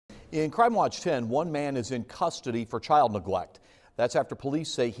In Crime Watch 10, one man is in custody for child neglect. That's after police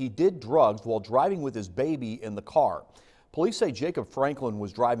say he did drugs while driving with his baby in the car. Police say Jacob Franklin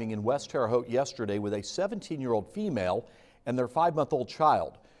was driving in West Terre Haute yesterday with a 17-year-old female and their 5-month-old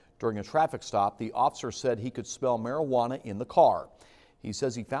child. During a traffic stop, the officer said he could smell marijuana in the car. He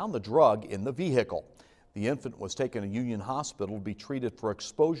says he found the drug in the vehicle. The infant was taken to Union Hospital to be treated for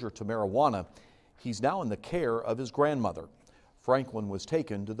exposure to marijuana. He's now in the care of his grandmother. Franklin was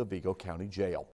taken to the Vigo County Jail.